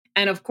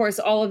And of course,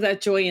 all of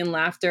that joy and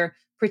laughter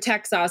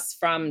protects us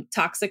from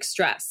toxic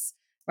stress,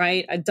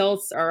 right?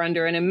 Adults are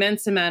under an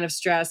immense amount of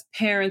stress.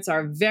 Parents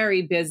are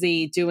very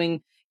busy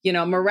doing,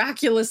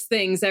 miraculous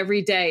things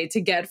every day to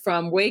get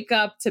from wake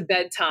up to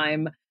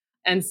bedtime.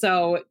 And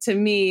so to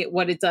me,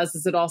 what it does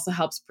is it also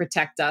helps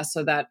protect us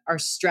so that our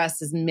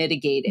stress is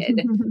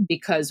mitigated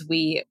because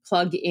we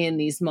plug in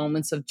these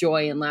moments of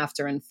joy and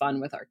laughter and fun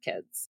with our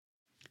kids.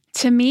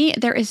 To me,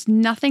 there is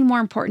nothing more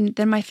important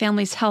than my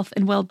family's health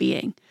and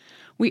well-being.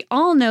 We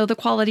all know the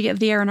quality of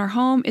the air in our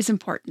home is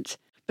important.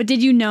 But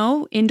did you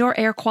know indoor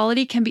air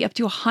quality can be up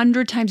to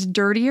 100 times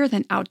dirtier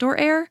than outdoor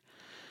air?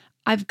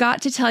 I've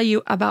got to tell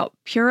you about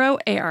Puro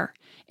Air.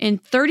 In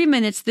 30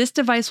 minutes, this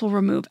device will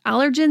remove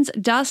allergens,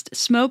 dust,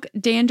 smoke,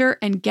 dander,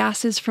 and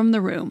gases from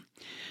the room.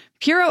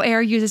 Puro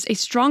Air uses a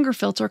stronger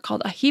filter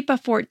called a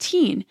HEPA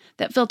 14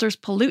 that filters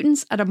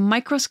pollutants at a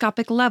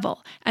microscopic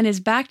level and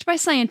is backed by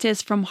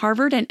scientists from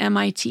Harvard and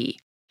MIT.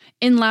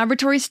 In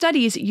laboratory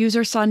studies,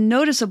 users saw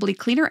noticeably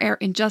cleaner air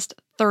in just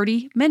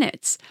 30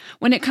 minutes.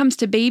 When it comes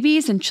to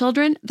babies and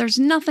children, there's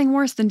nothing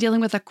worse than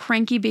dealing with a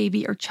cranky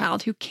baby or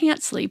child who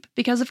can't sleep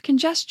because of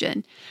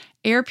congestion.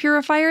 Air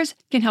purifiers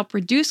can help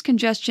reduce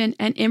congestion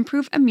and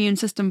improve immune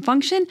system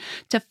function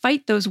to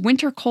fight those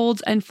winter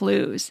colds and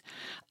flus.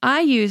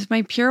 I use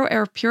my Puro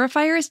Air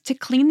purifiers to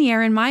clean the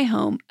air in my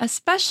home,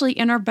 especially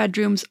in our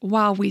bedrooms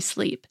while we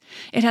sleep.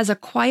 It has a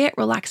quiet,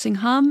 relaxing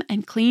hum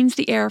and cleans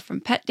the air from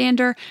pet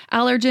dander,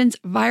 allergens,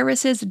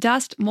 viruses,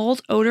 dust,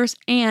 mold, odors,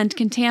 and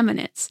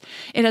contaminants.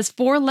 It has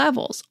 4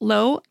 levels: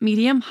 low,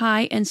 medium,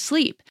 high, and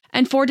sleep,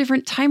 and 4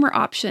 different timer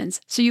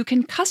options so you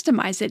can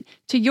customize it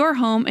to your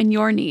home and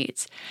your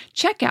needs.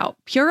 Check out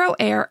Puro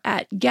Air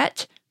at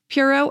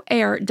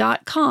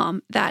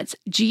getpuroair.com. That's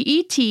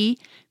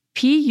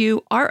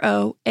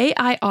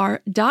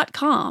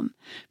GETPUROAIR.com.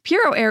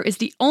 Puro Air is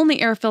the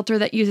only air filter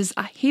that uses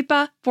a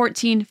HEPA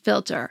 14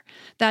 filter.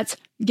 That's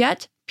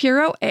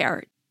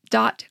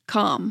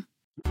getpuroair.com.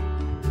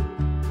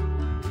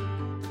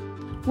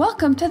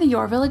 Welcome to the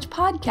Your Village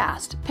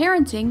podcast,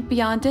 Parenting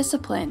Beyond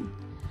Discipline.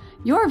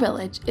 Your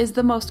Village is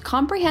the most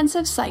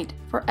comprehensive site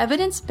for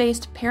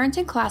evidence-based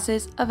parenting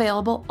classes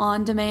available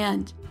on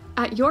demand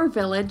at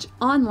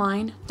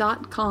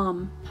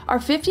yourvillageonline.com. Our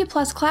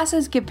 50-plus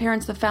classes give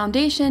parents the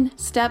foundation,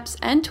 steps,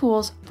 and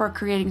tools for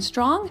creating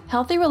strong,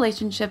 healthy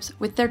relationships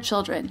with their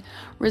children,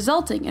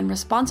 resulting in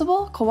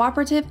responsible,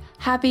 cooperative,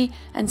 happy,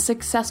 and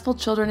successful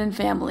children and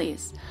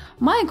families.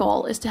 My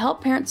goal is to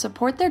help parents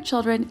support their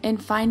children in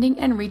finding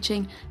and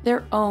reaching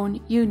their own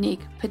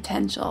unique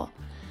potential.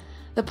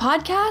 The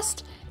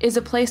podcast is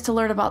a place to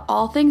learn about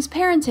all things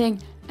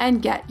parenting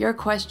and get your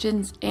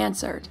questions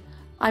answered.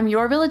 I'm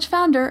Your Village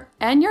founder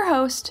and your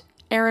host,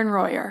 Erin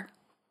Royer.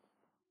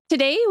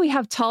 Today we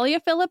have Talia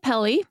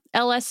Fillipelli,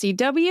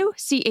 LCSW,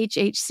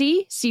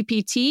 CHHC,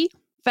 CPT,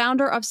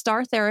 founder of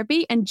Star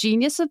Therapy and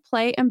Genius of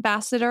Play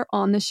ambassador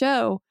on the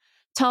show.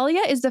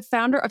 Talia is the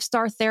founder of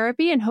Star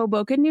Therapy in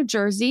Hoboken, New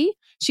Jersey.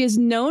 She is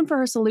known for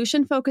her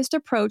solution-focused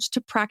approach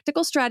to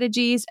practical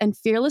strategies and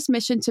fearless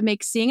mission to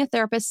make seeing a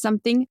therapist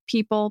something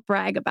people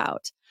brag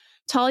about.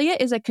 Talia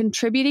is a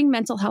contributing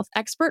mental health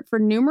expert for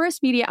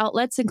numerous media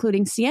outlets,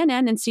 including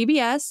CNN and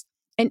CBS,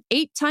 an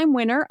 8-time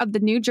winner of the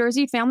New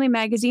Jersey Family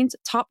Magazine's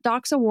Top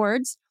Docs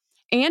Awards,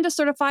 and a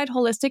certified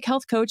holistic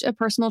health coach and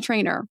personal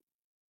trainer.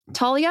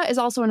 Talia is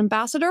also an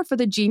ambassador for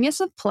the Genius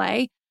of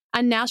Play,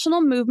 a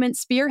national movement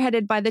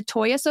spearheaded by the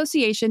Toy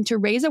Association to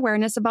raise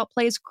awareness about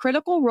play's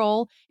critical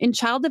role in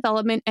child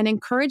development and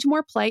encourage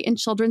more play in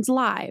children's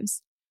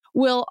lives.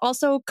 We'll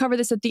also cover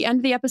this at the end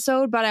of the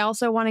episode, but I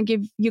also want to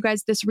give you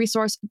guys this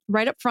resource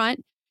right up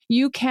front.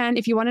 You can,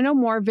 if you want to know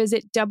more,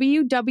 visit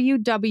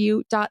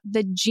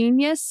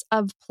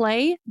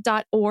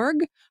www.thegeniusofplay.org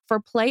for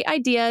play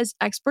ideas,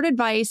 expert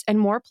advice, and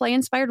more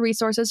play-inspired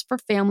resources for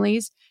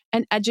families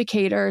and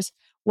educators.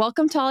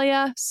 Welcome,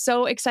 Talia.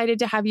 So excited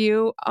to have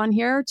you on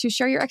here to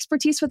share your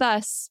expertise with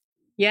us.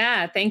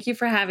 Yeah, thank you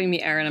for having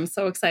me, Erin. I'm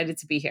so excited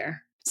to be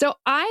here. So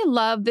I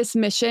love this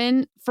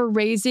mission for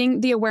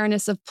raising the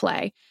awareness of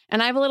play.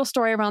 And I have a little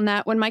story around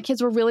that. When my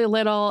kids were really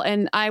little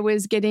and I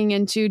was getting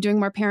into doing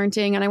more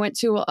parenting, and I went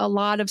to a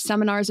lot of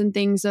seminars and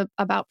things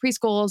about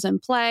preschools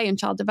and play and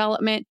child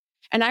development.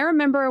 And I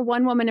remember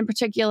one woman in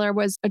particular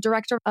was a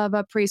director of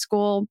a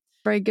preschool,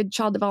 very good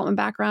child development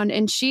background.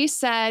 And she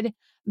said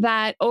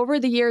that over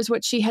the years,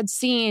 what she had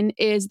seen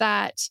is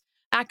that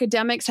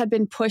academics had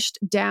been pushed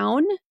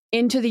down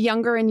into the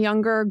younger and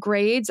younger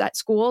grades at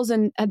schools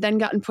and had then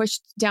gotten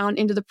pushed down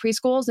into the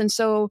preschools. And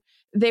so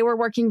they were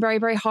working very,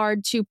 very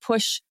hard to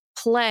push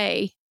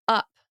play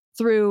up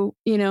through,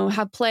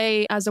 have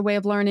play as a way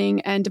of learning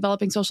and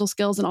developing social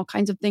skills and all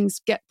kinds of things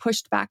get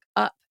pushed back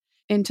up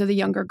into the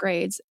younger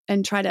grades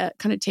and try to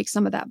kind of take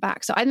some of that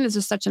back. So I think this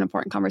is such an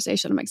important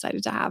conversation I'm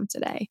excited to have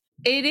today.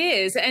 It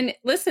is. And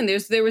listen,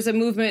 there was a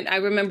movement I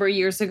remember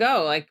years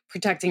ago, like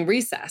protecting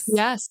recess.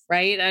 Yes.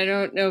 Right. I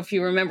don't know if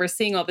you remember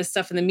seeing all this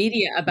stuff in the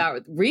media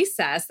about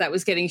recess that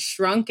was getting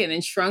shrunken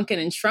and shrunken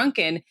and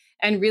shrunken.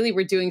 And really,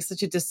 we're doing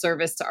such a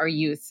disservice to our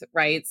youth.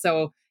 Right.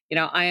 So,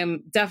 I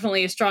am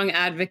definitely a strong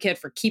advocate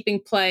for keeping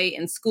play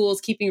in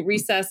schools, keeping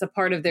recess a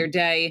part of their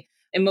day.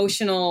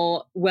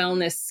 Emotional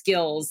wellness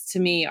skills to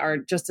me are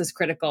just as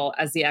critical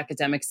as the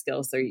academic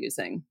skills they're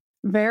using.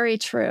 Very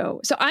true.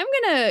 So I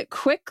want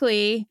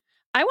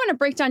to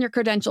break down your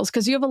credentials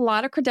because you have a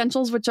lot of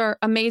credentials, which are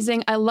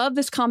amazing. I love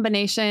this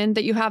combination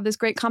that you have, this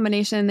great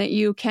combination that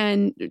you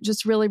can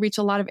just really reach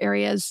a lot of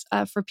areas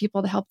for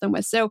people to help them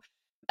with. So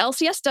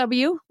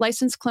LCSW,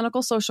 licensed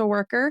clinical social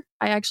worker.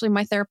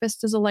 My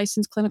therapist is a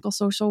licensed clinical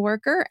social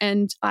worker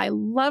and I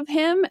love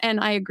him. And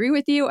I agree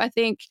with you. I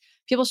think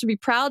people should be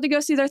proud to go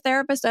see their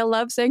therapist. I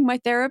love saying my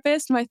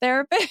therapist.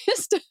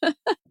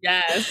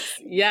 Yes,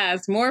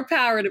 yes. More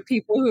power to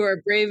people who are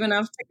brave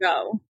enough to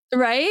go.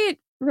 Right,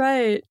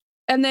 right.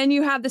 And then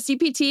you have the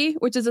CPT,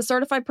 which is a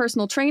certified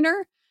personal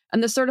trainer,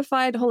 and the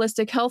certified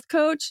holistic health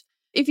coach.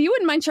 If you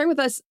wouldn't mind sharing with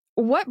us,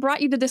 what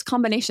brought you to this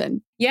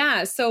combination?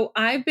 Yeah, so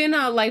I've been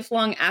a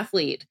lifelong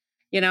athlete.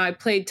 I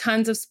played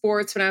tons of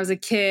sports when I was a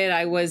kid.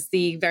 I was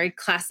the very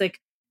classic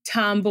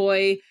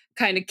tomboy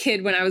kind of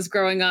kid when I was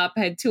growing up. I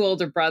had two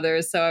older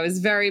brothers, so I was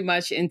very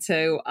much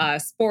into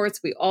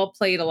sports. We all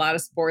played a lot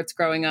of sports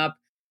growing up.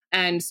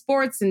 And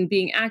sports and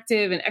being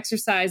active and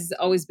exercise has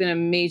always been a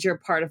major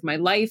part of my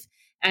life.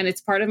 And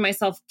it's part of my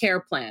self-care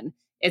plan.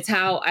 It's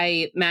how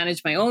I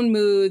manage my own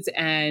moods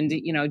and,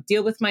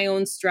 deal with my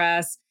own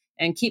stress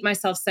and keep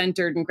myself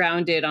centered and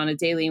grounded on a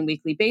daily and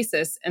weekly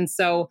basis. And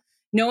so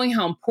knowing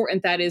how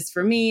important that is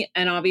for me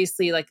and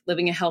obviously like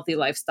living a healthy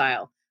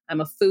lifestyle. I'm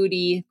a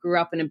foodie, grew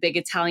up in a big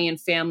Italian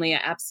family.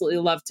 I absolutely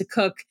love to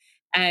cook.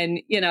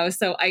 And,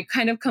 so I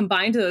kind of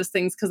combined those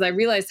things because I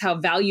realized how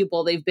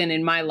valuable they've been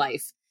in my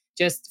life,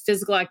 just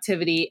physical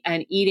activity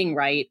and eating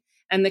right.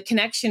 And the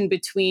connection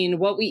between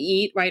what we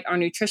eat, right, our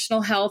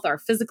nutritional health, our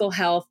physical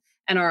health,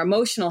 and our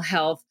emotional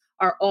health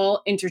are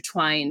all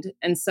intertwined.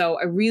 And so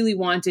I really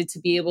wanted to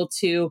be able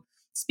to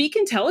speak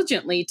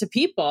intelligently to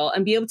people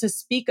and be able to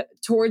speak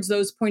towards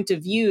those point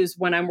of views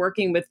when I'm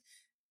working with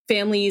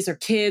families or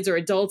kids or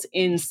adults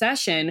in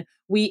session.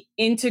 We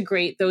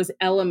integrate those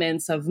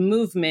elements of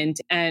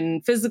movement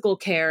and physical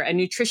care and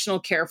nutritional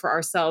care for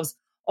ourselves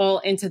all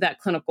into that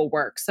clinical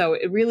work. So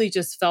it really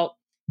just felt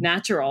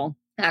natural,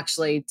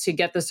 actually, to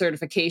get the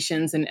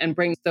certifications and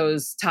bring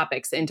those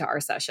topics into our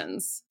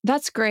sessions.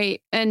 That's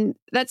great. And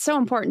that's so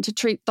important to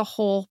treat the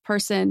whole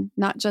person,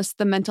 not just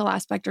the mental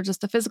aspect or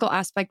just the physical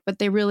aspect, but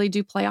they really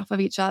do play off of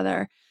each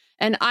other.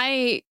 And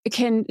I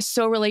can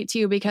so relate to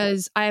you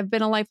because I've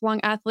been a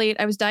lifelong athlete.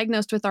 I was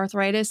diagnosed with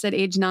arthritis at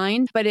age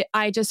 9, but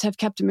I just have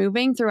kept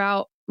moving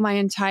throughout my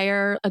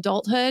entire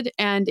adulthood.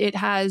 And it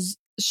has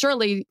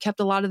surely kept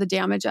a lot of the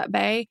damage at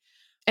bay.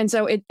 And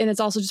so it's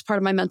also just part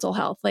of my mental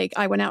health. Like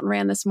I went out and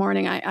ran this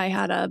morning. I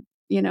had a,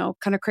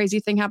 kind of crazy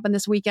thing happen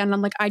this weekend.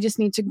 I'm like, I just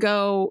need to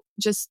go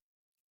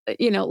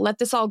let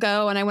this all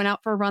go. And I went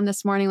out for a run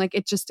this morning. Like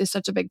it just is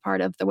such a big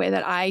part of the way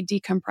that I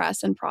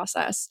decompress and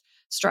process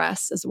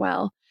stress as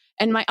well.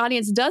 And my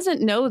audience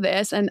doesn't know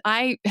this, and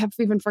I have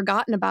even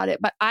forgotten about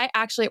it, but I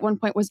actually at one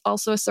point was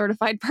also a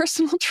certified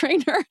personal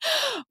trainer,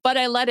 but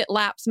I let it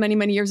lapse many,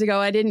 many years ago.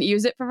 I didn't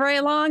use it for very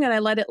long and I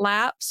let it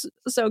lapse.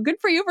 So good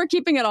for you for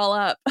keeping it all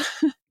up.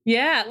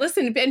 Yeah,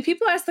 listen, and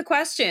people ask the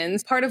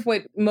questions. Part of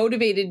what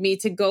motivated me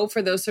to go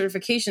for those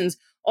certifications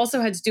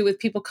also had to do with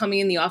people coming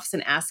in the office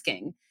and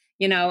asking,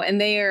 and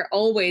they are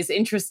always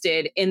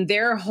interested in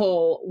their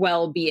whole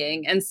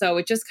well-being. And so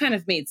it just kind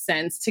of made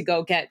sense to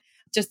go get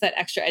just that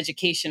extra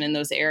education in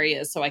those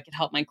areas so I could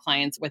help my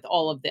clients with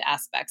all of the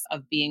aspects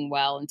of being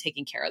well and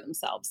taking care of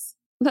themselves.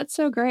 That's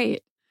so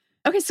great.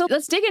 Okay, so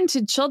let's dig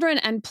into children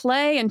and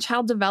play and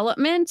child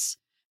development.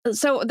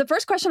 So the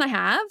first question I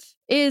have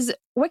is,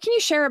 what can you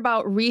share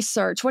about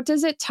research? What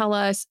does it tell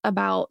us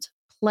about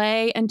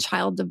play and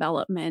child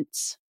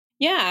development?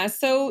 Yeah,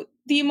 so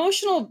the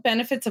emotional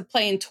benefits of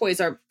play and toys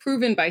are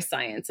proven by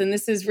science, and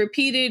this is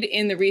repeated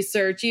in the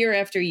research year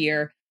after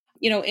year.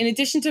 In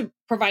addition to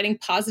providing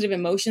positive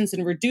emotions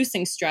and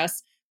reducing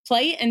stress,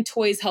 play and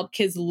toys help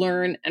kids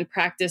learn and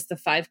practice the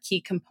 5 key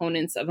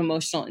components of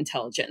emotional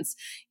intelligence,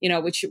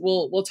 which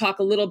we'll talk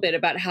a little bit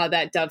about how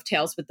that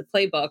dovetails with the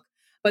playbook.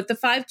 But the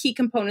 5 key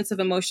components of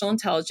emotional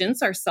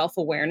intelligence are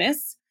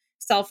self-awareness,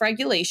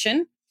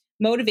 self-regulation,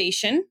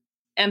 motivation,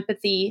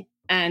 empathy,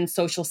 and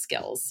social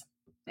skills.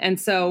 And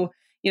so,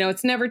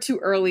 it's never too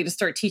early to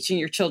start teaching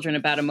your children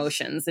about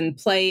emotions, and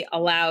play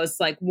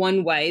allows like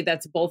one way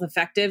that's both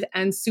effective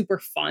and super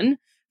fun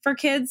for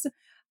kids.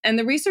 And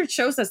the research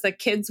shows us that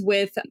kids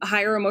with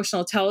higher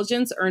emotional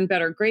intelligence earn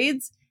better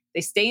grades, they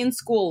stay in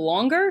school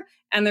longer,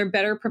 and they're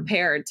better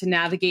prepared to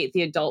navigate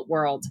the adult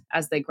world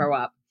as they grow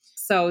up.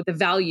 So the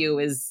value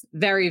is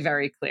very,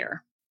 very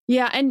clear.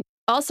 Yeah. And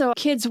also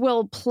kids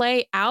will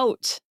play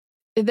out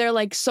their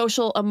like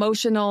social,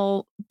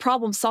 emotional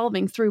problem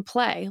solving through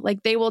play.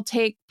 Like they will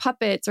take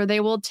puppets or they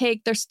will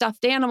take their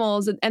stuffed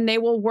animals and they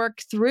will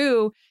work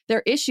through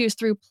their issues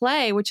through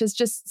play, which is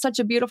just such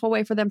a beautiful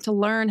way for them to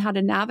learn how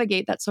to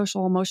navigate that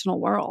social,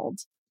 emotional world.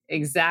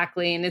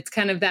 Exactly. And it's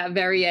kind of that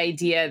very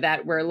idea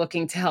that we're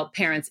looking to help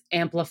parents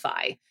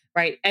amplify,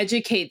 right?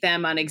 Educate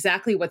them on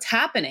exactly what's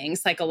happening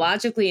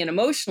psychologically and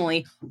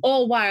emotionally,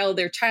 all while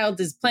their child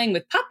is playing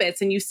with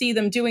puppets and you see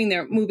them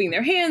moving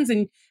their hands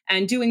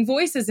and doing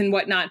voices and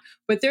whatnot.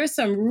 But there's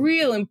some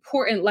real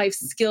important life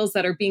skills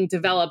that are being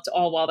developed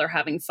all while they're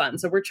having fun.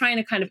 So we're trying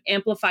to kind of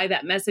amplify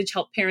that message,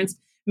 help parents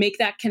make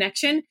that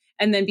connection,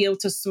 and then be able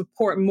to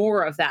support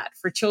more of that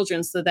for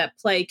children so that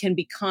play can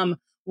become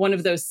one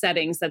of those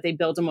settings that they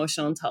build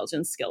emotional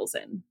intelligence skills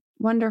in.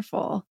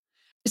 Wonderful.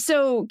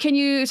 So, can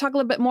you talk a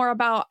little bit more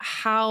about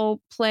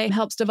how play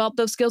helps develop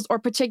those skills or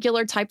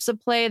particular types of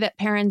play that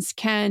parents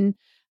can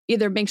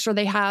either make sure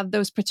they have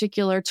those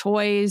particular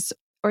toys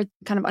or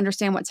kind of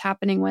understand what's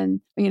happening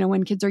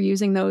when kids are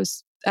using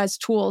those as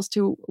tools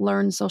to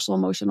learn social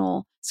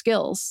emotional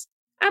skills?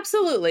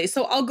 Absolutely.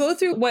 So I'll go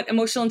through what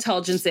emotional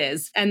intelligence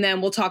is, and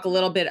then we'll talk a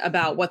little bit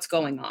about what's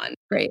going on.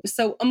 Great.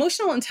 So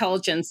emotional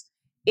intelligence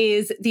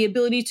is the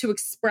ability to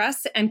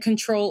express and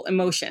control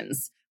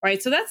emotions,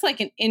 right? So that's like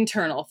an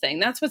internal thing.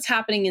 That's what's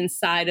happening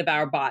inside of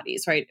our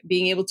bodies, right?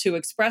 Being able to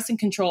express and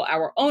control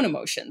our own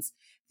emotions.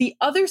 The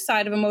other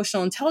side of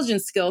emotional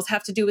intelligence skills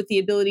have to do with the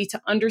ability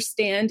to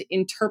understand,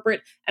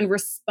 interpret, and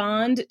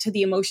respond to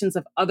the emotions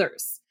of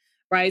others.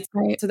 Right.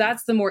 So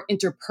that's the more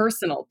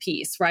interpersonal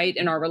piece, right?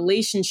 In our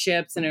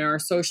relationships and in our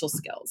social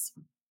skills.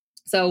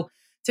 So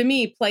to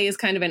me, play is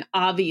kind of an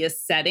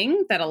obvious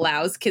setting that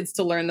allows kids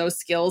to learn those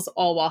skills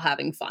all while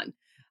having fun.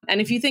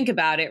 And if you think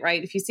about it,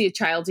 right, if you see a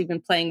child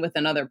even playing with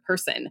another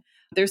person,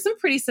 there's some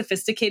pretty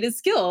sophisticated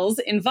skills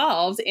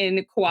involved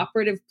in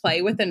cooperative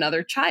play with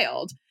another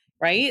child,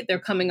 right? They're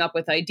coming up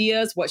with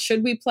ideas. What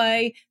should we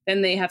play?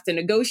 Then they have to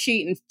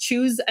negotiate and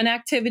choose an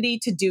activity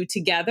to do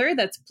together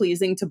that's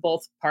pleasing to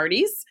both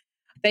parties.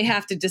 They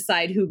have to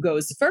decide who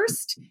goes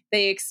first.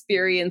 They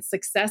experience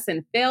success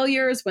and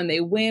failures when they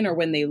win or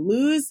when they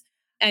lose.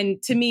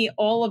 And to me,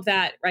 all of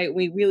that, right,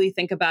 we really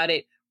think about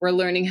it. We're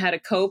learning how to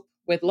cope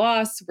with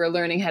loss. We're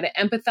learning how to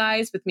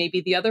empathize with maybe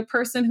the other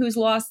person who's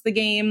lost the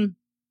game.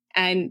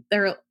 And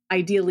they're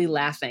ideally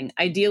laughing.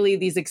 Ideally,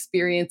 these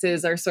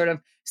experiences are sort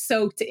of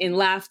soaked in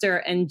laughter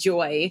and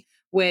joy,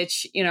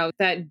 which,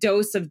 that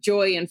dose of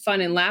joy and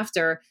fun and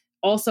laughter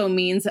also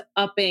means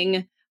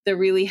upping the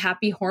really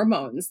happy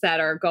hormones that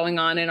are going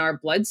on in our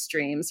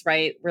bloodstreams,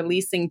 right?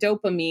 Releasing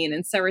dopamine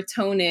and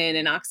serotonin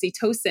and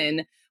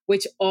oxytocin,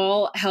 which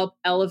all help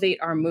elevate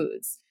our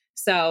moods.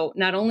 So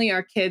not only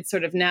are kids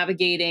sort of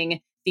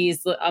navigating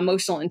these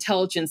emotional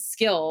intelligence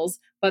skills,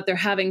 but they're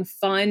having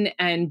fun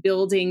and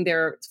building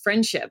their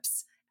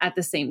friendships at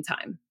the same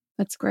time.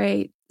 That's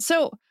great.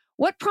 So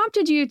what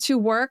prompted you to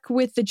work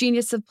with the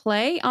Genius of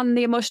Play on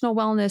the Emotional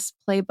Wellness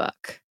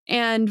Playbook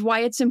and why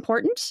it's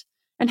important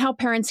and how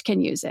parents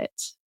can use it?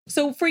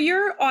 So for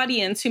your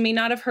audience who may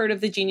not have heard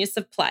of the Genius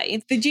of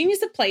Play, the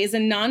Genius of Play is a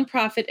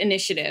nonprofit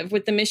initiative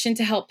with the mission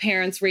to help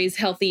parents raise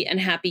healthy and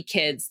happy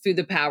kids through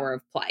the power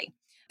of play.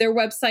 Their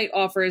website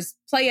offers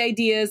play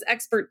ideas,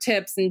 expert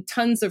tips, and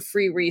tons of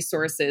free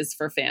resources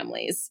for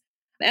families.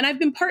 And I've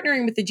been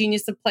partnering with the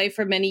Genius of Play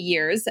for many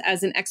years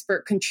as an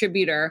expert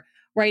contributor,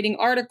 writing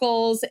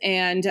articles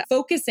and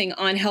focusing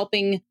on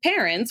helping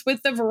parents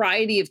with the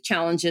variety of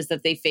challenges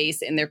that they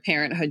face in their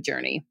parenthood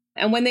journey.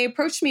 And when they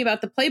approached me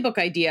about the playbook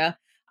idea,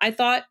 I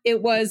thought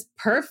it was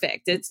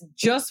perfect. It's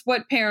just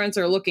what parents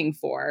are looking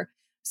for.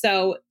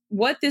 So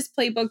what this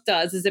playbook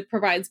does is it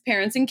provides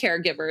parents and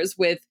caregivers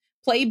with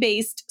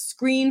play-based,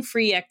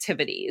 screen-free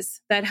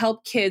activities that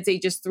help kids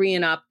ages 3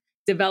 and up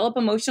develop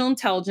emotional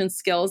intelligence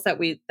skills that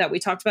we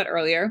talked about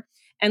earlier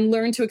and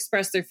learn to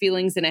express their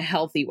feelings in a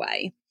healthy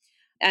way.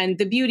 And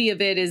the beauty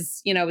of it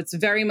is, it's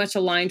very much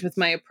aligned with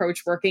my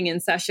approach working in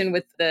session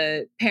with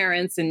the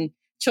parents and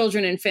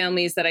children and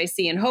families that I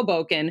see in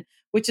Hoboken,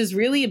 which is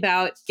really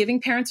about giving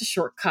parents a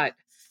shortcut,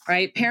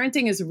 right?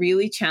 Parenting is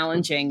really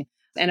challenging.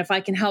 And if I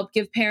can help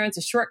give parents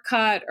a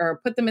shortcut or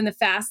put them in the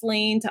fast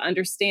lane to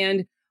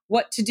understand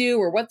what to do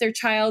or what their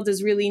child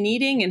is really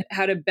needing and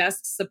how to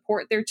best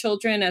support their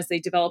children as they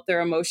develop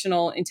their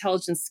emotional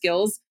intelligence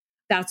skills,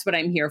 that's what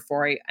I'm here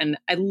for. And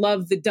I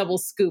love the double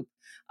scoop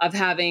of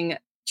having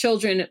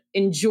children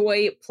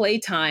enjoy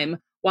playtime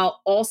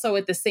while also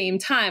at the same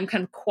time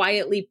kind of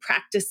quietly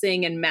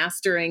practicing and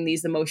mastering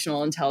these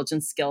emotional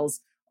intelligence skills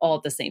all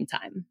at the same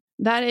time.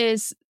 That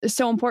is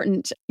so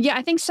important. Yeah,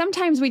 I think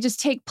sometimes we just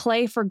take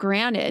play for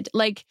granted.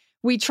 Like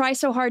we try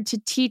so hard to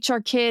teach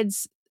our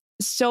kids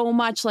so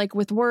much, like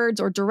with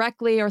words or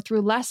directly or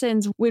through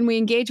lessons. When we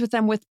engage with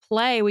them with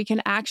play, we can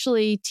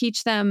actually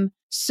teach them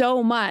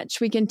so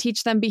much. We can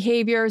teach them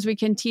behaviors. We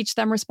can teach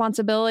them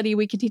responsibility.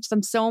 We can teach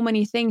them so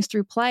many things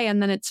through play,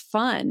 and then it's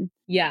fun.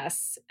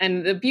 Yes.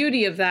 And the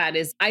beauty of that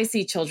is I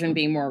see children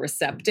being more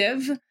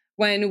receptive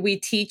when we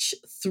teach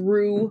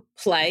through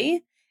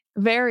play.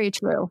 Very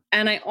true.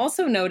 And I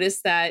also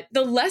noticed that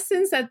the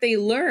lessons that they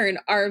learn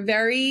are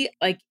very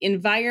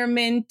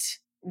environment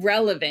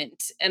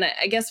relevant. And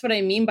I guess what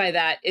I mean by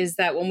that is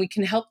that when we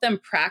can help them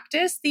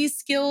practice these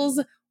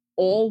skills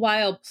all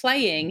while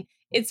playing,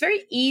 it's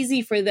very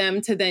easy for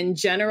them to then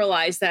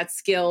generalize that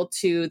skill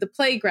to the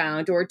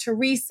playground or to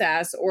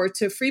recess or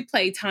to free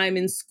play time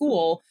in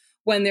school,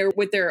 when they're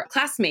with their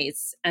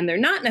classmates and they're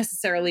not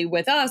necessarily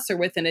with us or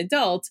with an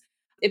adult,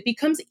 it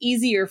becomes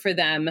easier for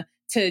them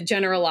to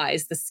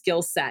generalize the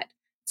skill set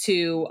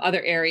to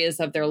other areas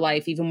of their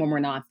life, even when we're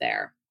not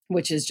there,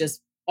 which is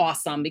just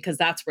awesome because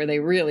that's where they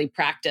really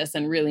practice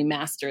and really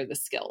master the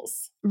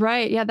skills.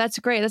 Right. Yeah, that's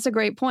great. That's a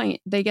great point.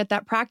 They get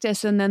that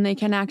practice and then they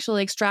can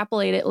actually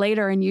extrapolate it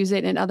later and use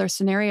it in other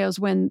scenarios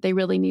when they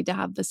really need to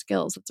have the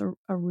skills. It's a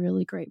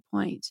really great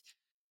point.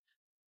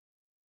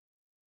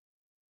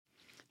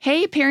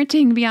 Hey,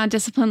 Parenting Beyond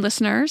Discipline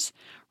listeners.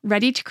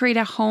 Ready to create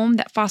a home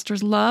that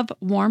fosters love,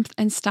 warmth,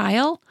 and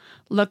style?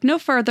 Look no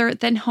further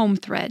than Home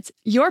Threads,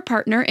 your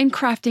partner in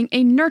crafting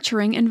a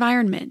nurturing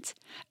environment.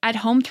 At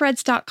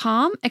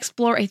homethreads.com,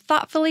 explore a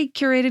thoughtfully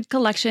curated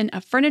collection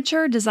of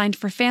furniture designed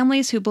for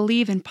families who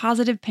believe in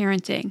positive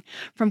parenting.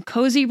 From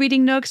cozy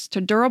reading nooks to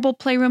durable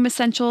playroom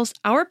essentials,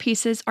 our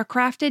pieces are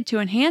crafted to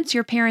enhance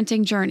your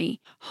parenting journey.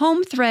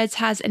 Home Threads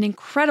has an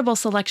incredible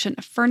selection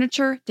of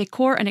furniture,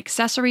 decor, and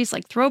accessories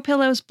like throw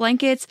pillows,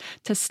 blankets,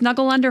 to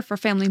snuggle under for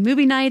family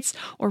movie nights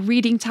or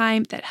reading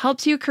time that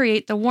helps you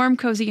create the warm,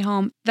 cozy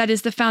home that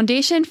is the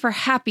foundation for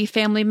happy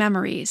family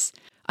memories.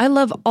 I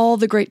love all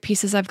the great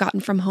pieces I've gotten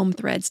from Home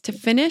Threads to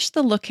finish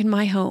the look in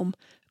my home.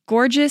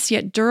 Gorgeous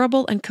yet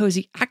durable and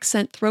cozy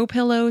accent throw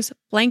pillows,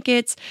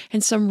 blankets,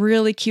 and some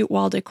really cute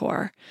wall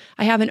decor.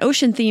 I have an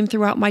ocean theme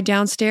throughout my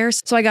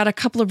downstairs, so I got a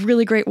couple of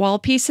really great wall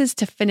pieces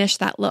to finish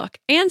that look,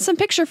 and some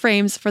picture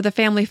frames for the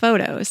family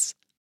photos.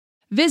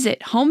 Visit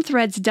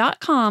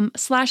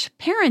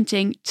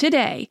homethreads.com/parenting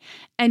today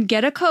and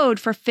get a code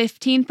for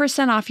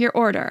 15% off your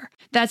order.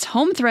 That's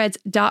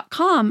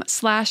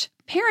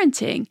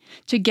homethreads.com/parenting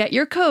to get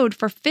your code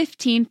for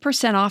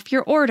 15% off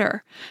your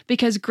order,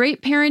 because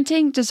great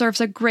parenting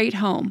deserves a great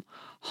home.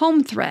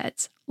 Home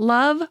Threads.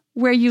 Love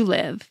where you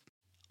live.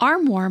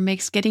 Armoire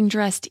makes getting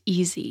dressed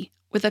easy.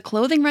 With a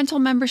clothing rental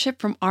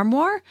membership from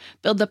Armoire,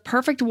 build the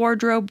perfect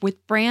wardrobe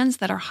with brands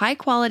that are high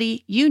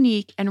quality,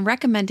 unique, and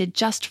recommended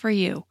just for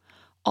you.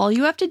 All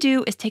you have to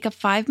do is take a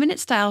 5-minute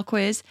style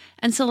quiz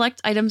and select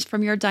items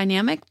from your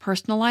dynamic,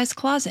 personalized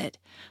closet.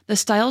 The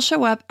styles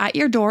show up at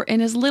your door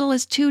in as little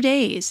as 2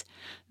 days.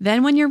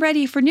 Then when you're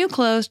ready for new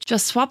clothes,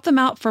 just swap them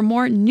out for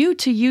more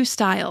new-to-you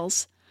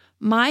styles.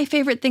 My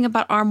favorite thing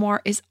about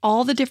Armoire is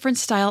all the different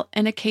style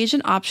and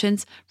occasion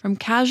options, from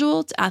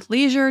casual to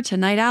athleisure to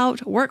night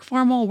out, work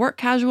formal, work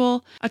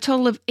casual, a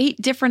total of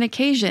 8 different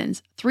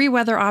occasions, 3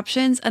 weather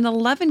options, and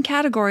 11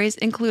 categories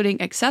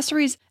including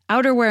accessories,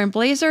 outerwear, and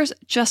blazers,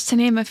 just to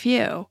name a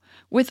few.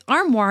 With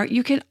Armoire,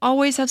 you can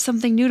always have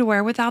something new to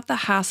wear without the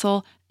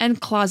hassle and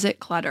closet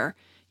clutter.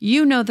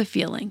 You know the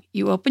feeling.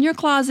 You open your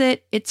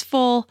closet, it's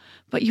full,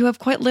 but you have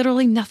quite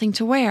literally nothing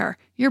to wear.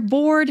 You're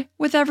bored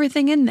with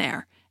everything in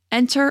there.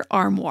 Enter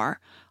Armoire.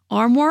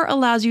 Armoire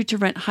allows you to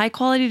rent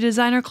high-quality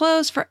designer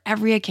clothes for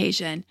every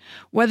occasion.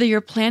 Whether you're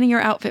planning your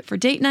outfit for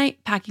date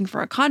night, packing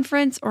for a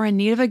conference, or in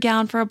need of a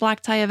gown for a black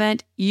tie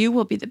event, you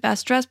will be the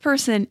best-dressed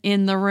person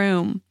in the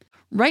room.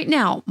 Right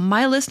now,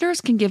 my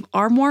listeners can give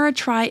Armoire a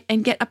try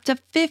and get up to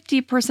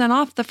 50%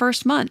 off the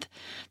first month.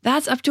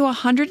 That's up to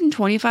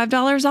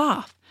 $125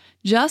 off.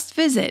 Just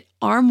visit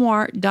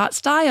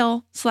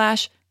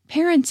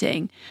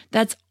armoire.style/parenting.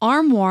 That's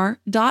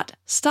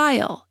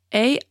armoire.style.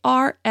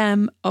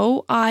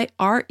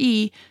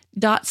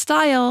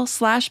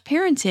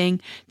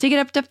 ARMOIRE.style/parenting to get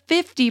up to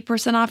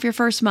 50% off your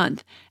first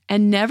month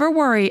and never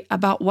worry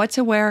about what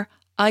to wear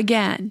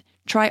again.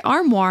 Try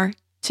Armoire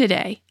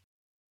today.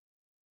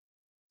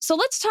 So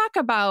let's talk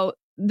about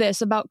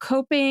this, about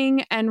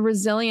coping and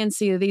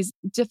resiliency, these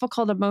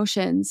difficult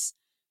emotions.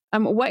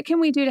 What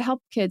can we do to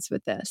help kids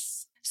with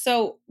this?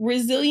 So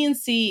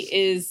resiliency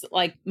is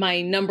like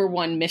my number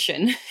one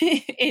mission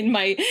in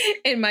my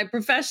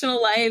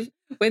professional life,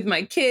 with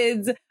my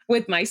kids,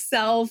 with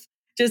myself,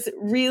 just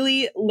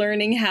really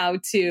learning how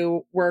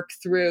to work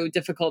through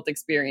difficult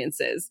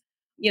experiences.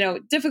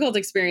 Difficult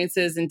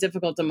experiences and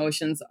difficult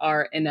emotions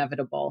are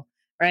inevitable,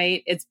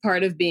 right? It's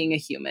part of being a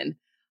human.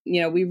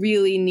 We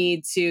really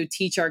need to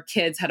teach our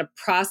kids how to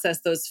process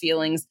those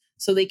feelings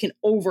so they can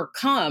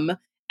overcome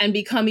and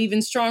become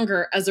even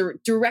stronger as a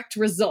direct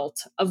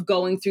result of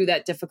going through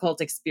that difficult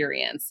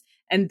experience.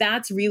 And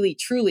that's really,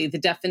 truly the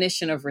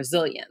definition of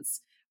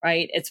resilience,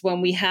 right? It's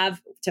when we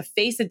have to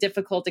face a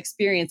difficult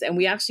experience and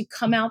we actually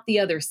come out the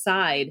other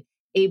side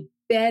a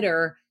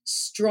better,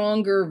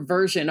 stronger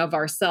version of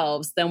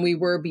ourselves than we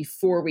were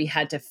before we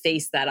had to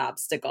face that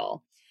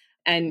obstacle.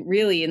 And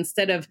really,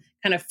 instead of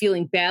kind of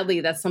feeling badly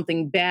that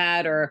something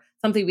bad or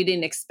something we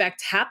didn't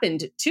expect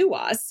happened to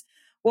us,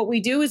 what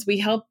we do is we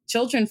help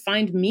children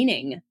find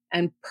meaning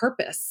and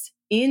purpose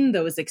in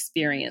those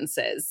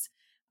experiences.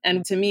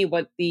 And to me,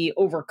 what the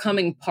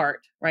overcoming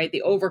part, right?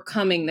 The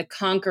overcoming, the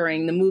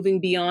conquering, the moving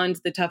beyond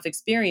the tough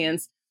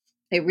experience,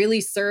 it really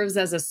serves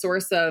as a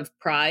source of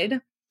pride,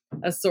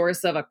 a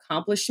source of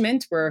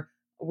accomplishment where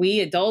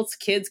we adults,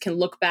 kids can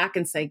look back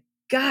and say,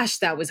 gosh,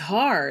 that was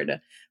hard,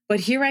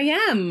 but here I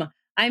am.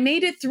 I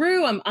made it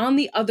through. I'm on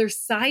the other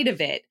side of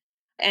it.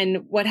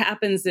 And what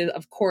happens is,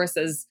 of course,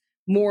 as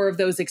more of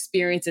those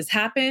experiences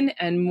happen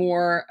and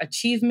more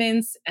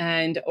achievements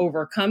and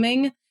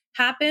overcoming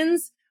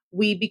happens,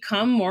 we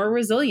become more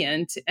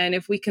resilient. And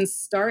if we can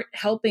start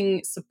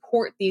helping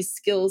support these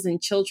skills in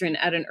children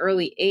at an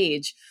early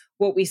age,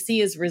 what we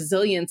see as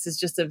resilience is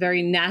just a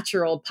very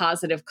natural,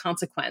 positive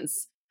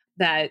consequence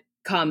that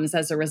comes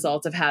as a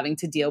result of having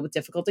to deal with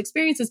difficult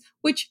experiences,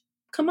 which,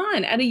 come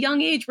on, at a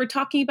young age, we're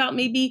talking about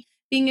maybe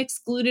being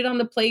excluded on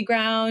the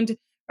playground,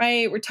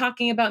 right? We're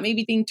talking about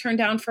maybe being turned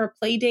down for a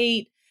play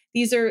date.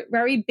 These are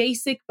very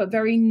basic, but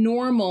very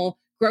normal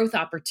growth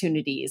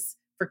opportunities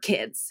for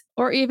kids.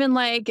 Or even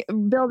like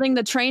building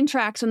the train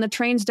tracks and the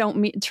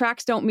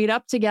tracks don't meet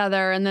up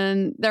together. And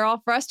then they're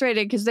all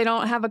frustrated because they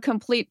don't have a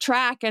complete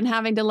track and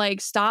having to like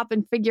stop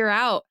and figure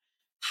out,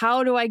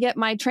 how do I get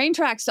my train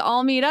tracks to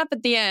all meet up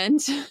at the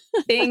end?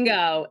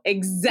 Bingo.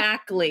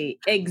 Exactly.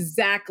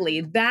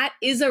 That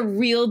is a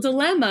real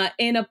dilemma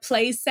in a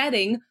play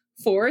setting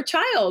for a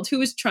child who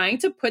is trying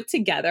to put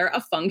together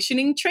a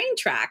functioning train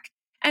track.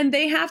 And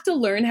they have to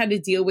learn how to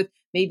deal with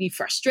maybe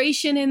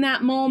frustration in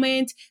that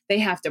moment. They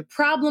have to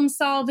problem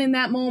solve in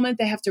that moment.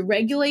 They have to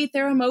regulate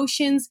their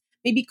emotions,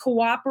 maybe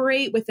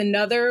cooperate with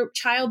another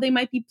child they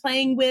might be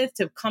playing with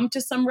to come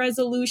to some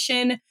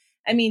resolution.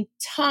 I mean,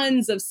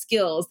 tons of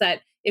skills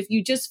that if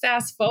you just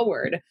fast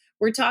forward,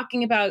 we're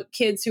talking about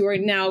kids who are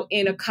now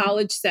in a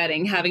college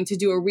setting, having to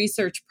do a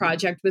research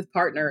project with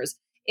partners,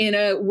 in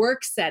a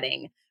work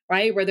setting,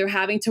 right? Where they're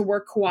having to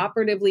work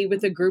cooperatively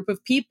with a group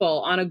of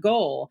people on a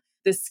goal.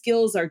 The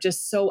skills are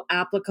just so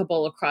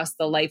applicable across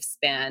the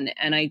lifespan.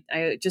 And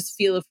I just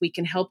feel if we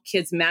can help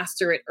kids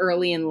master it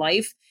early in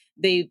life,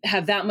 they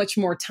have that much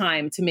more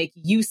time to make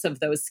use of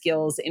those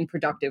skills in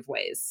productive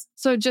ways.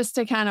 So just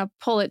to kind of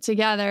pull it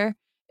together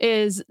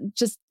is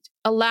just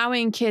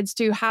allowing kids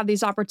to have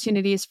these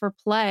opportunities for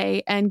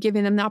play and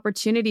giving them the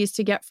opportunities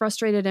to get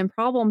frustrated and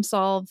problem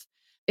solve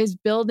is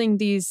building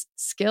these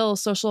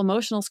skills, social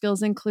emotional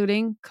skills,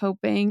 including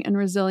coping and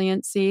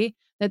resiliency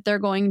that they're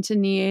going to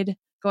need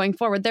going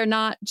forward. They're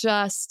not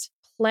just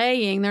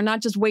playing, they're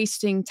not just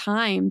wasting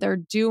time, they're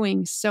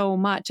doing so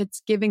much.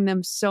 It's giving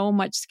them so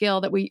much skill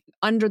that we,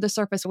 under the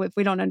surface, if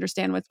we don't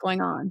understand what's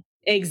going on.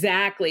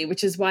 Exactly,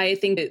 which is why I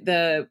think that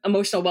the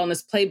Emotional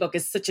Wellness Playbook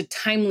is such a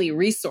timely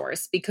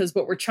resource, because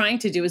what we're trying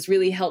to do is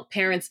really help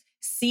parents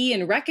see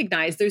and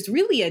recognize there's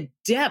really a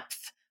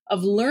depth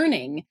of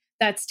learning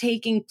that's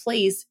taking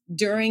place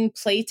during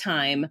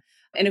playtime.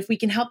 And if we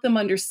can help them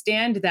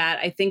understand that,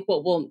 I think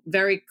what we'll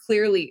very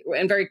clearly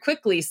and very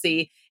quickly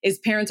see is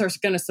parents are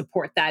going to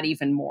support that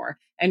even more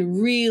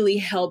and really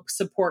help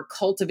support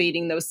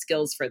cultivating those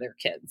skills for their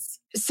kids.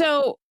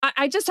 So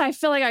I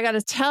feel like I got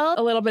to tell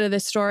a little bit of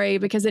this story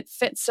because it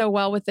fits so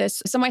well with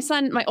this. So my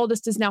son, my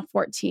oldest, is now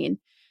 14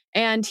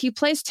 and he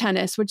plays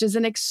tennis, which is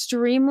an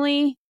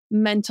extremely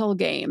mental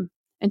game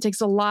and takes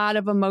a lot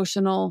of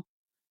emotional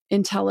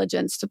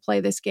intelligence to play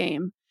this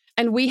game.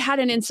 And we had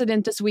an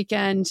incident this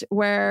weekend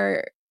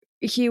where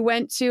he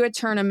went to a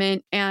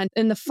tournament and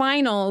in the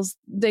finals,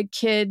 the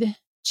kid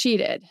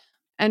cheated.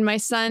 And my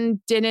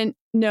son didn't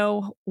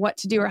know what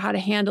to do or how to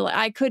handle it.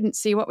 I couldn't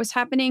see what was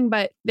happening,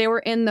 but they were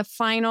in the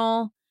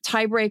final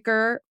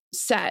tiebreaker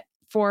set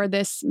for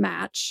this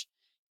match.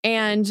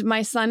 And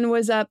my son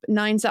was up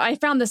 9-7. I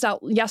found this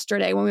out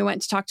yesterday when we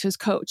went to talk to his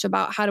coach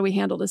about how do we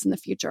handle this in the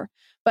future.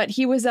 But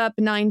he was up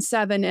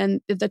 9-7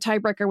 and the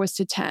tiebreaker was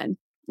to 10.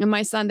 And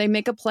my son, they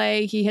make a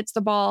play. He hits the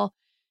ball.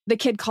 The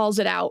kid calls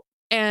it out.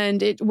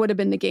 And it would have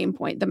been the game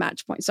point, the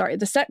match point. Sorry,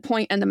 the set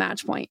point and the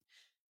match point.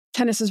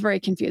 Tennis is very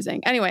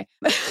confusing. Anyway,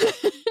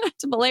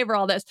 to belabor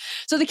all this.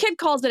 So the kid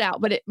calls it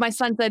out, but my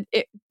son said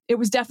it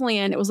was definitely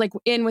in. It was like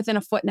in within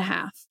a foot and a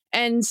half.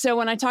 And so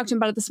when I talked to him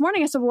about it this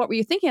morning, I said, well, what were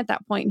you thinking at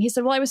that point? And he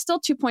said, well, I was still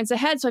 2 points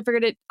ahead. So I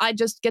figured I'd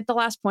just get the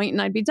last point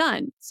and I'd be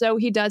done. So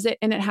he does it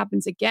and it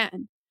happens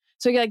again.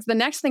 So like the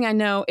next thing I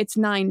know, it's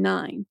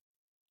 9-9.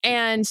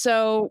 And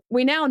so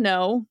we now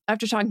know,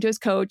 after talking to his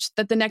coach,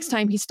 that the next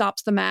time he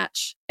stops the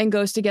match and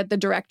goes to get the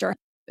director,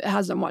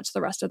 has him watch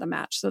the rest of the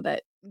match so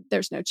that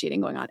there's no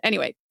cheating going on.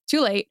 Anyway,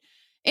 too late.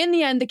 In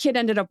the end, the kid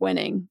ended up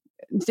winning.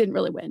 Didn't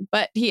really win,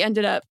 but he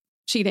ended up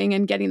cheating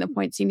and getting the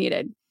points he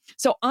needed.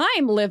 So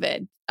I'm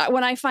livid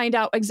when I find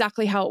out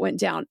exactly how it went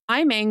down.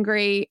 I'm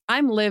angry.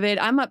 I'm livid.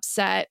 I'm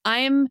upset.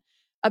 I'm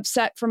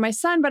upset for my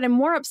son, but I'm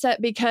more upset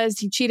because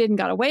he cheated and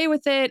got away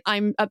with it.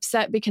 I'm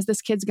upset because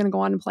this kid's going to go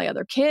on and play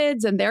other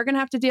kids and they're going to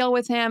have to deal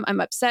with him. I'm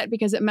upset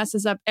because it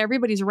messes up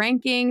everybody's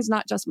rankings,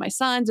 not just my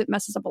son's. It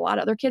messes up a lot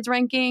of other kids'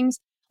 rankings.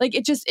 Like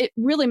it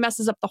really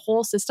messes up the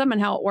whole system and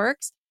how it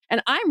works.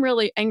 And I'm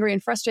really angry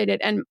and frustrated.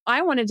 And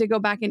I wanted to go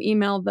back and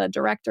email the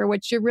director,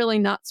 which you're really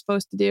not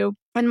supposed to do.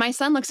 And my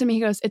son looks at me, he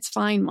goes, "It's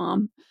fine,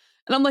 Mom."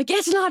 And I'm like,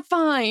 "It's not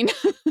fine."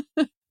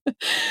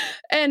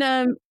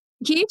 And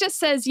he just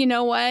says, you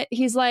know what?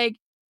 He's like,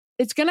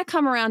 it's going to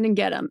come around and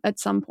get him at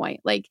some point.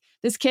 Like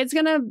this kid's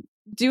going to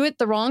do it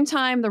the wrong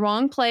time, the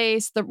wrong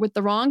place, with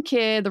the wrong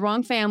kid, the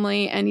wrong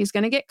family, and he's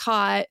going to get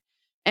caught.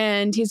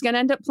 and he's going to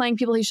end up playing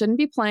people he shouldn't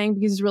be playing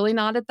because he's really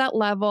not at that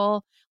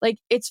level. Like,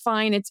 it's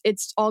fine.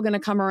 It's all going to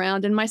come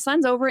around. And my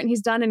son's over it and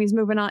he's done and he's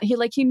moving on.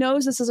 He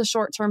knows this is a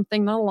short-term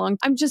thing, not a long.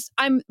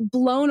 I'm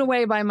blown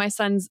away by my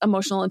son's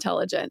emotional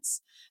intelligence.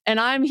 And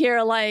I'm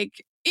here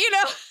like,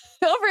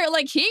 over here,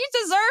 like, he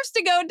deserves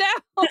to go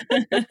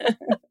down.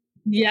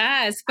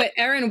 Yes, but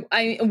Erin,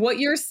 what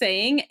you're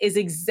saying is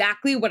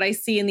exactly what I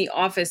see in the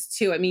office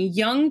too. I mean,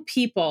 young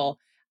people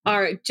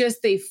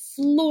they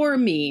floor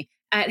me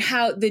at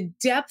how the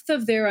depth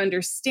of their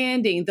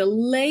understanding, the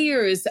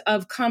layers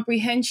of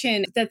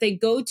comprehension that they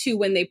go to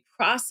when they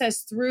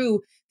process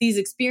through these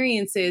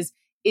experiences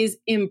is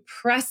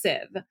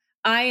impressive.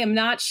 I am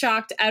not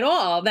shocked at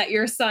all that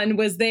your son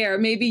was there.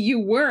 Maybe you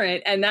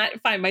weren't, and I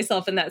find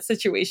myself in that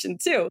situation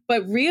too.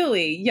 But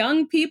really,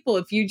 young people,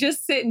 if you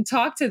just sit and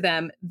talk to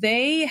them,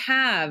 they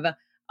have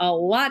a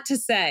lot to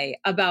say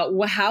about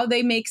how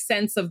they make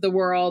sense of the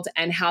world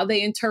and how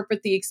they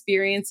interpret the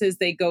experiences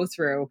they go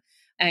through.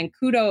 And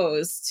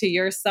kudos to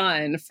your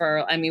son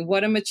for,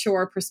 what a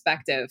mature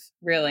perspective,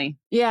 really.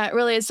 Yeah, it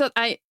really is. So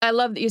I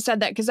love that you said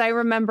that, because I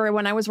remember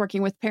when I was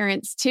working with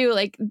parents too,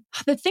 like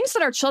the things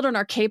that our children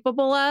are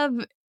capable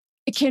of,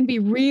 it can be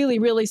really,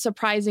 really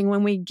surprising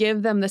when we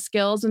give them the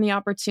skills and the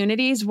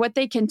opportunities. What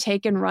they can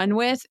take and run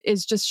with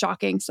is just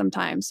shocking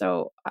sometimes.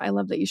 So I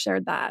love that you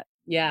shared that.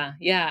 Yeah,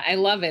 I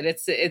love it.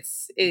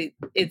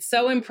 It's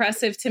so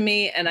impressive to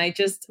me, and I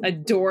just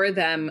adore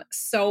them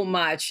so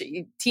much.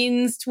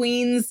 Teens,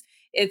 tweens,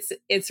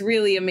 it's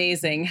really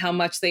amazing how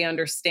much they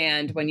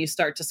understand when you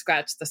start to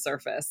scratch the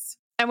surface.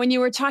 And when you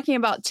were talking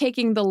about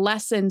taking the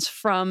lessons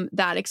from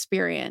that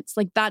experience,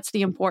 like that's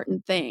the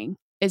important thing,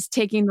 is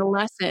taking the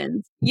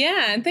lessons.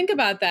 Yeah. And think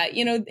about that,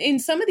 in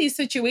some of these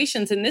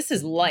situations, and this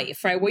is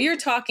life, right? What you're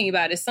talking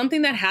about is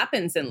something that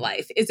happens in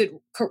life. Is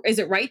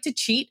it right to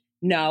cheat?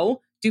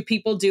 No. Do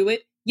people do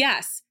it?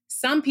 Yes.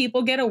 Some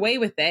people get away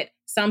with it.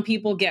 Some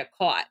people get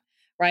caught,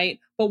 right?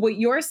 But what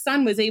your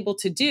son was able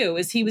to do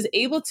is he was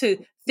able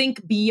to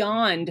think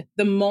beyond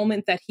the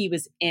moment that he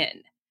was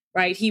in,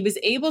 right? He was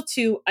able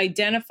to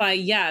identify,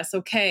 yes,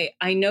 okay,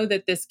 I know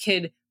that this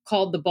kid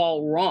called the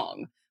ball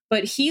wrong,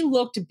 but he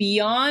looked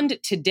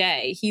beyond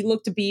today. He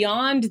looked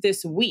beyond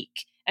this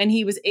week, and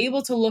he was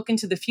able to look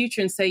into the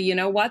future and say, you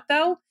know what,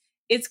 though?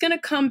 It's going to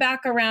come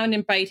back around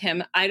and bite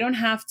him. I don't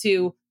have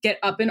to get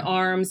up in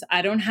arms.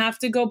 I don't have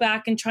to go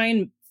back and try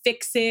and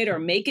fix it or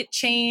make it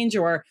change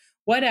or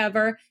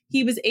whatever.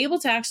 He was able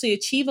to actually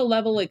achieve a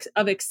level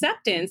of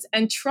acceptance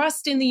and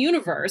trust in the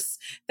universe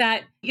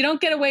that you don't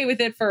get away with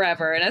it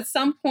forever. And at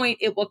some point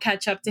it will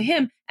catch up to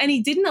him. And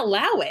he didn't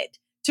allow it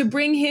to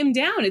bring him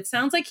down. It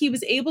sounds like he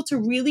was able to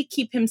really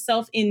keep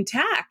himself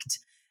intact,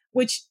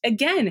 which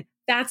again,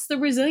 that's the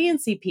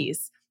resiliency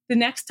piece. The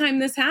next time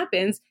this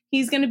happens,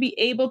 he's going to be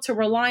able to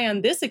rely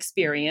on this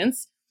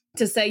experience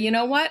to say, you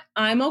know what,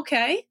 I'm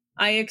okay.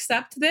 I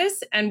accept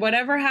this, and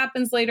whatever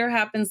happens later,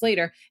 happens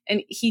later.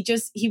 And he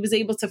was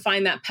able to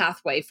find that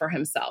pathway for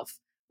himself.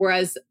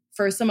 Whereas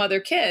for some other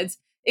kids,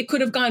 it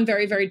could have gone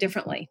very, very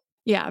differently.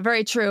 Yeah,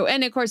 very true.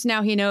 And of course,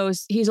 now he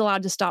knows he's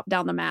allowed to stop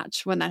down the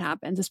match when that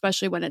happens,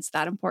 especially when it's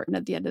that important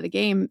at the end of the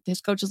game.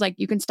 His coach is like,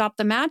 you can stop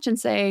the match and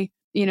say,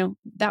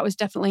 that was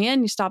definitely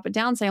in. You stop it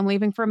down, say, I'm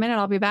leaving for a minute.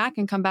 I'll be back,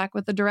 and come back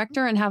with the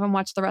director and have him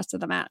watch the rest of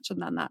the match.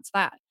 And then that's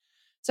that.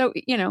 So,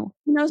 he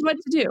knows what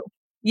to do.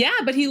 Yeah,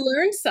 but he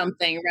learned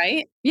something,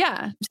 right?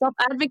 Yeah.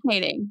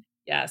 Self-advocating.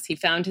 Yes, he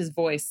found his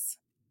voice.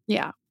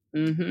 Yeah.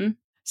 Mm-hmm.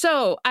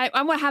 So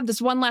I want to have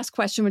this one last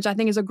question, which I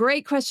think is a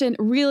great question,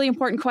 really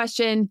important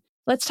question.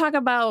 Let's talk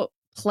about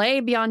play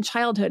beyond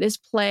childhood. Is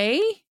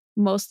play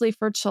mostly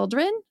for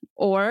children,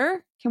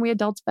 or can we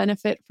adults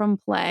benefit from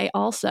play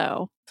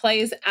also? Play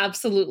is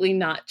absolutely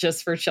not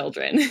just for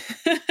children.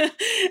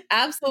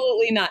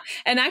 Absolutely not.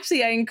 And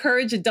actually, I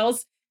encourage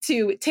adults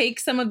to take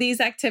some of these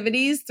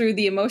activities through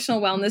the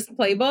Emotional Wellness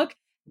Playbook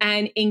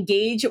and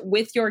engage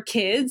with your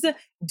kids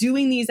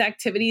doing these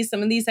activities.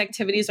 Some of these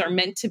activities are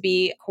meant to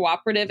be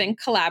cooperative and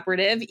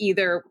collaborative,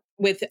 either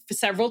with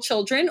several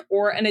children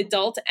or an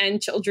adult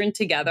and children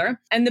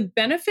together. And the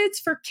benefits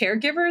for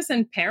caregivers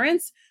and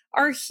parents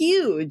are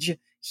huge,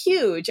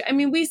 huge. I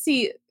mean, we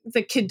see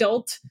the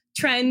kidult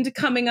trend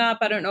coming up.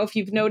 I don't know if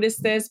you've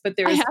noticed this, but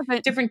there's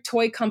different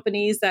toy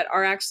companies that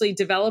are actually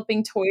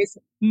developing toys,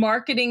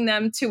 marketing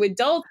them to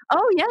adults.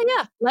 Oh,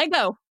 yeah.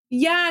 Lego.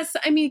 Yes.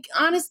 I mean,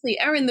 honestly,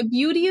 Erin, the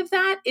beauty of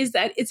that is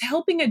that it's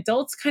helping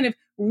adults kind of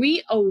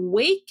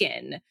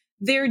reawaken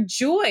their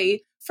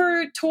joy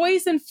for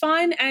toys and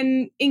fun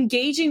and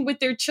engaging with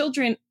their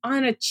children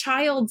on a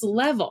child's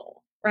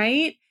level,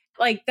 right?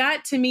 Like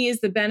that to me is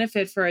the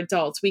benefit for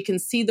adults. We can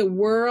see the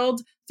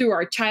world through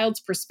our child's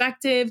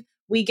perspective.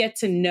 We get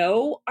to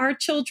know our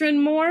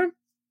children more.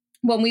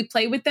 When we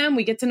play with them,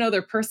 we get to know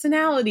their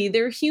personality,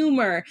 their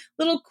humor,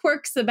 little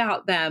quirks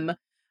about them.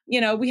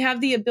 We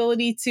have the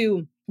ability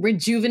to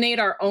rejuvenate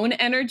our own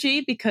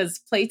energy because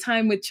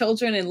playtime with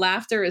children and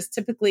laughter is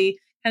typically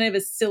kind of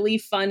a silly,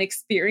 fun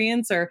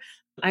experience, or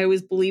I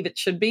always believe it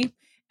should be.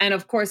 And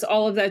of course,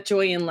 all of that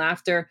joy and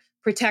laughter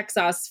protects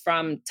us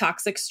from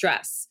toxic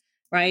stress.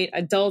 right?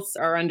 Adults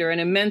are under an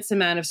immense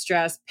amount of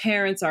stress.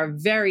 Parents are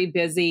very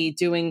busy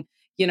doing,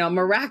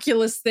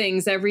 miraculous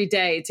things every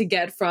day to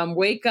get from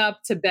wake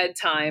up to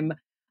bedtime.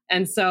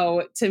 And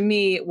so to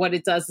me, what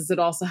it does is it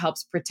also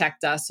helps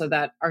protect us so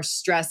that our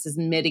stress is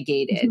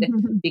mitigated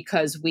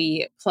because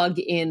we plug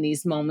in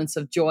these moments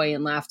of joy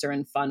and laughter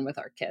and fun with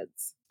our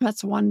kids.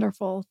 That's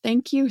wonderful.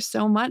 Thank you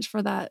so much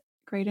for that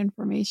great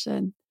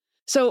information.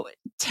 So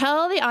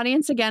tell the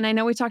audience again, I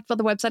know we talked about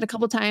the website a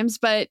couple of times,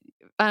 but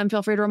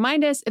feel free to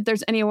remind us if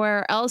there's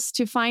anywhere else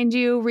to find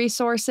you,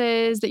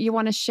 resources that you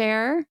want to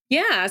share.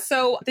 Yeah.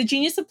 So the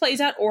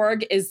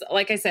geniusofplay.org is,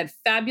 like I said,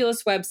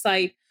 fabulous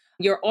website.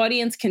 Your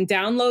audience can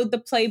download the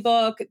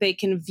playbook. They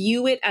can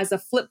view it as a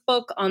flip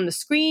book on the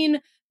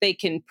screen. They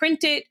can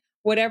print it,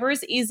 whatever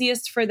is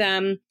easiest for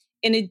them.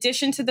 In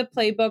addition to the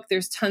playbook,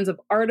 there's tons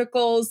of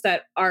articles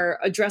that are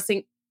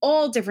addressing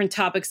all different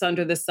topics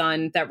under the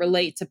sun that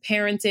relate to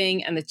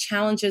parenting and the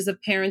challenges of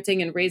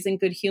parenting and raising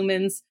good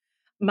humans.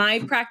 My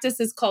practice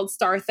is called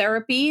Star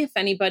Therapy. If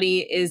anybody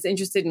is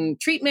interested in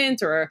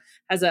treatment or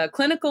has a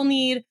clinical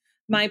need,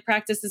 my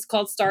practice is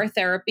called Star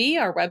Therapy.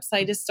 Our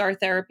website is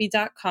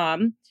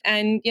startherapy.com.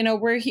 And,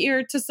 we're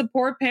here to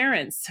support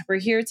parents. We're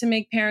here to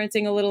make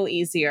parenting a little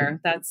easier.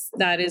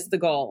 That is the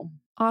goal.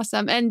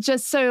 Awesome. And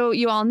just so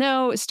you all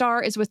know,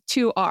 Star is with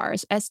 2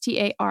 R's,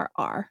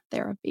 STARR,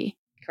 therapy.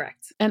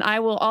 Correct. And I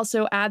will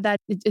also add that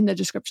in the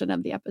description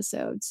of the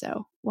episode.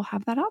 So we'll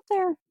have that out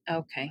there.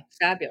 Okay.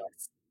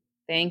 Fabulous.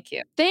 Thank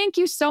you. Thank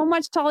you so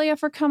much, Talia,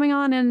 for coming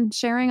on and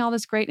sharing all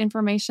this great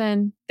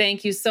information.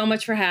 Thank you so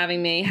much for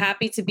having me.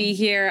 Happy to be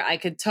here. I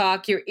could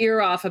talk your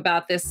ear off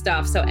about this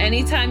stuff. So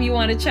anytime you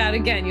want to chat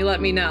again, you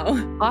let me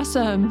know.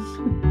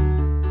 Awesome.